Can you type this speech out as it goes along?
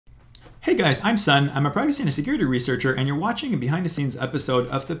Hey guys, I'm Sun. I'm a privacy and a security researcher, and you're watching a behind the scenes episode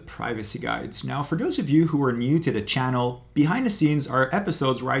of the Privacy Guides. Now, for those of you who are new to the channel, behind the scenes are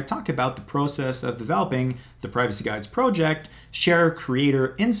episodes where I talk about the process of developing the Privacy Guides project, share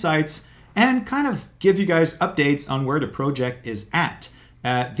creator insights, and kind of give you guys updates on where the project is at.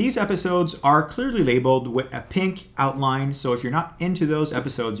 These episodes are clearly labeled with a pink outline, so if you're not into those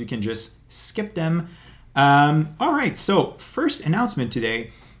episodes, you can just skip them. All right, so first announcement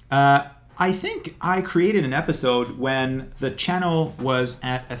today. I think I created an episode when the channel was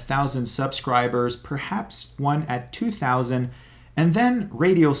at 1,000 subscribers, perhaps one at 2,000, and then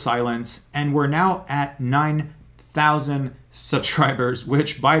radio silence, and we're now at 9,000 subscribers,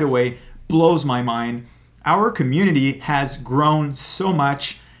 which, by the way, blows my mind. Our community has grown so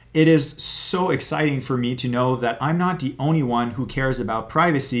much. It is so exciting for me to know that I'm not the only one who cares about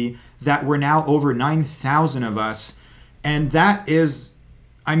privacy, that we're now over 9,000 of us, and that is,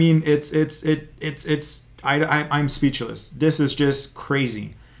 I mean, I'm speechless. This is just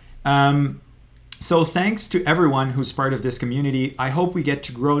crazy. So thanks to everyone who's part of this community. I hope we get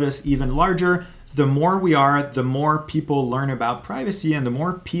to grow this even larger. The more we are, the more people learn about privacy and the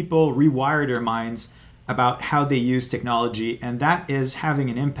more people rewire their minds about how they use technology. And that is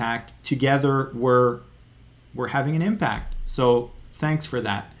having an impact. Together, we're having an impact. So thanks for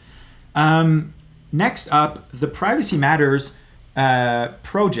that. Next up, the Privacy Matters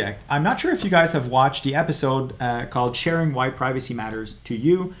project. I'm not sure if you guys have watched the episode called Sharing Why Privacy Matters to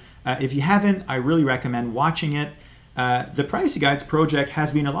You. If you haven't, I really recommend watching it. The Privacy Guides project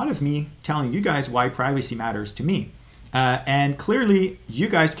has been a lot of me telling you guys why privacy matters to me. And clearly you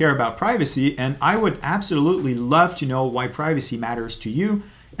guys care about privacy, and I would absolutely love to know why privacy matters to you.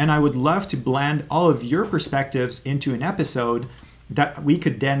 And I would love to blend all of your perspectives into an episode that we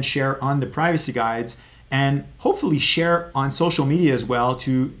could then share on the Privacy Guides and hopefully share on social media as well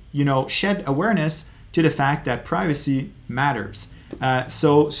to, shed awareness to the fact that privacy matters.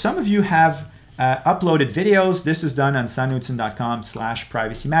 So some of you have uploaded videos. This is done on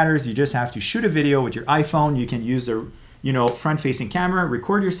sunknudsen.com/privacy matters. You just have to shoot a video with your iPhone. You can use the, front-facing camera,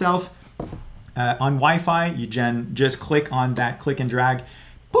 record yourself. On Wi-Fi, you just click on that click and drag,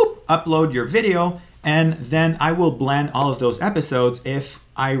 boop, upload your video. And then I will blend all of those episodes if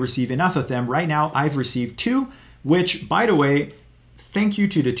I receive enough of them. Right now, I've received 2, which, by the way, thank you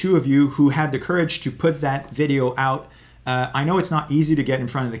to the 2 of you who had the courage to put that video out. I know it's not easy to get in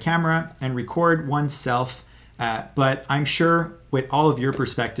front of the camera and record oneself, but I'm sure with all of your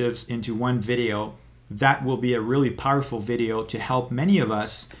perspectives into one video, that will be a really powerful video to help many of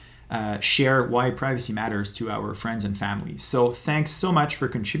us share why privacy matters to our friends and family. So thanks so much for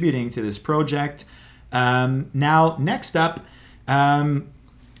contributing to this project. Now, next up,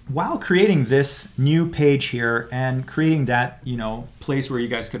 while creating this new page here and creating that, place where you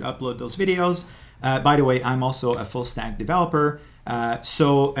guys could upload those videos, by the way, I'm also a full stack developer.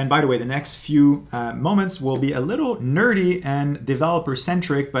 And by the way, the next few moments will be a little nerdy and developer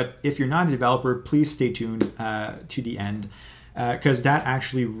centric, but if you're not a developer, please stay tuned to the end. Because that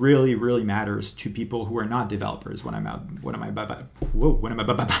actually really, really matters to people who are not developers. What am I about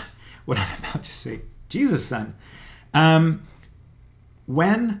to say? Jesus, son.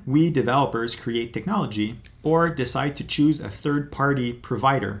 When we developers create technology or decide to choose a third-party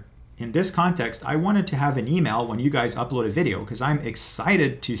provider, in this context, I wanted to have an email when you guys upload a video because I'm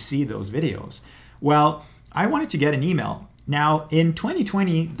excited to see those videos. Well, I wanted to get an email. Now, in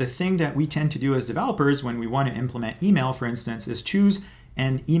 2020, the thing that we tend to do as developers when we want to implement email, for instance, is choose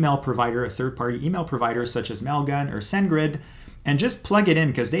an email provider, a third-party email provider such as Mailgun or SendGrid, and just plug it in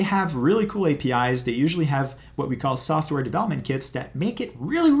because they have really cool APIs. They usually have what we call software development kits that make it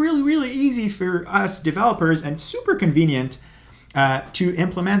really, really, really easy for us developers and super convenient to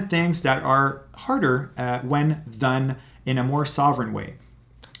implement things that are harder when done in a more sovereign way.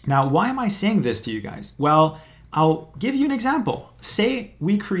 Now, why am I saying this to you guys? Well, I'll give you an example. Say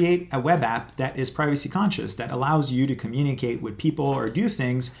we create a web app that is privacy conscious, that allows you to communicate with people or do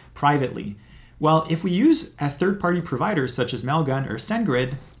things privately. Well, if we use a third-party provider such as Mailgun or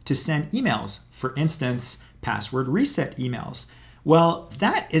SendGrid to send emails, for instance, password reset emails, well,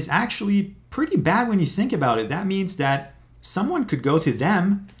 that is actually pretty bad when you think about it. That means that someone could go to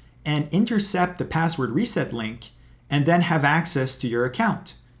them and intercept the password reset link and then have access to your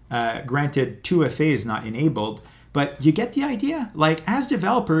account. Granted, 2FA is not enabled, but you get the idea. Like, as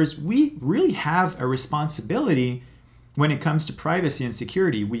developers, we really have a responsibility when it comes to privacy and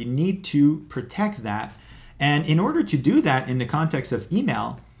security. We need to protect that. And in order to do that in the context of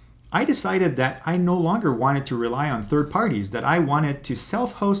email, I decided that I no longer wanted to rely on third parties, that I wanted to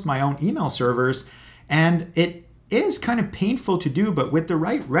self-host my own email servers. And it is kind of painful to do, but with the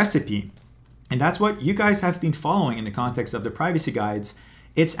right recipe, and that's what you guys have been following in the context of the privacy guides,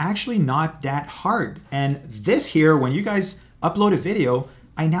 it's actually not that hard. And this here, when you guys upload a video,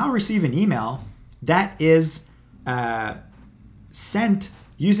 I now receive an email that is sent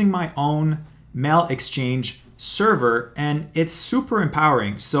using my own mail exchange server, and it's super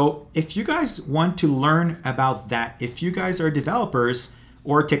empowering. So if you guys want to learn about that, if you guys are developers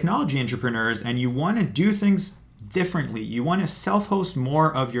or technology entrepreneurs and you want to do things differently, you want to self-host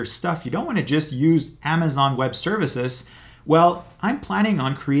more of your stuff, you don't want to just use Amazon Web Services, well, I'm planning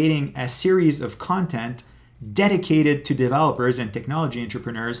on creating a series of content dedicated to developers and technology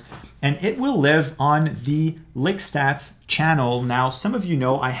entrepreneurs, and it will live on the Lickstats channel. Now, some of you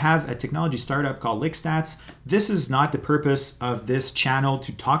know I have a technology startup called Lickstats. This is not the purpose of this channel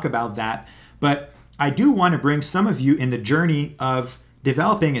to talk about that, but I do want to bring some of you in the journey of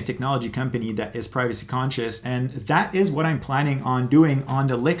developing a technology company that is privacy conscious, and that is what I'm planning on doing on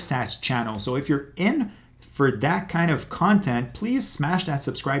the Lickstats channel. So if you're in for that kind of content, please smash that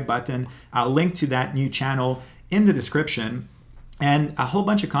subscribe button. I'll link to that new channel in the description, and a whole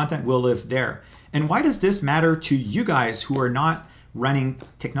bunch of content will live there. And why does this matter to you guys who are not running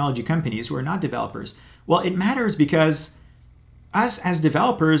technology companies, who are not developers? Well, it matters because us as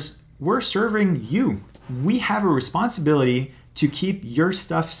developers, we're serving you. We have a responsibility to keep your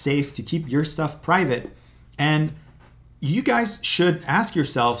stuff safe, to keep your stuff private. And you guys should ask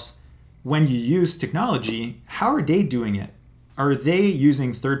yourselves, when you use technology, how are they doing it? Are they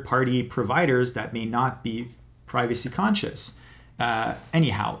using third-party providers that may not be privacy conscious?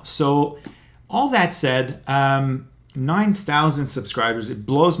 Anyhow, so all that said, 9,000 subscribers, it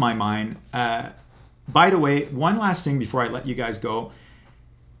blows my mind. By the way, one last thing before I let you guys go.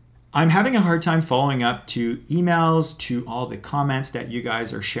 I'm having a hard time following up to emails, to all the comments that you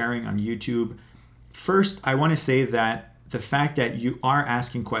guys are sharing on YouTube. First, I want to say that the fact that you are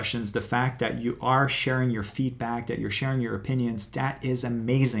asking questions, the fact that you are sharing your feedback, that you're sharing your opinions, that is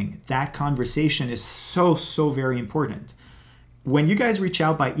amazing. That conversation is so, so very important. When you guys reach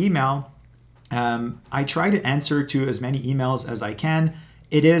out by email, I try to answer to as many emails as I can.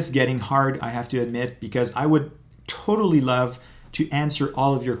 It is getting hard, I have to admit, because I would totally love to answer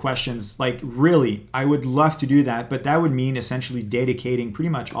all of your questions. Like, really, I would love to do that, but that would mean essentially dedicating pretty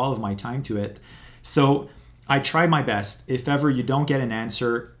much all of my time to it. So I try my best. If ever you don't get an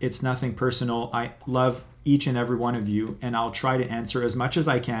answer, it's nothing personal. I love each and every one of you, and I'll try to answer as much as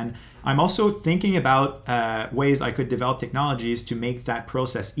I can. I'm also thinking about ways I could develop technologies to make that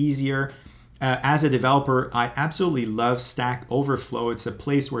process easier. As a developer, I absolutely love Stack Overflow. It's a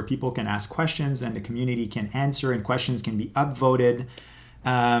place where people can ask questions and the community can answer, and questions can be upvoted.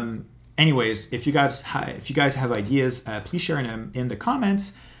 Anyways, if you guys have ideas, please share them in the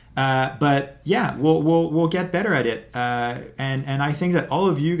comments. But yeah, we'll get better at it. And I think that all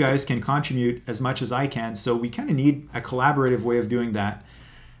of you guys can contribute as much as I can. So we kind of need a collaborative way of doing that.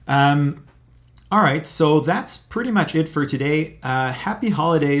 All right, so that's pretty much it for today. Happy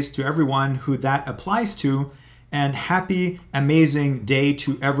holidays to everyone who that applies to, and happy, amazing day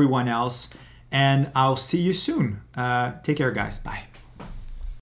to everyone else. And I'll see you soon. Take care, guys. Bye.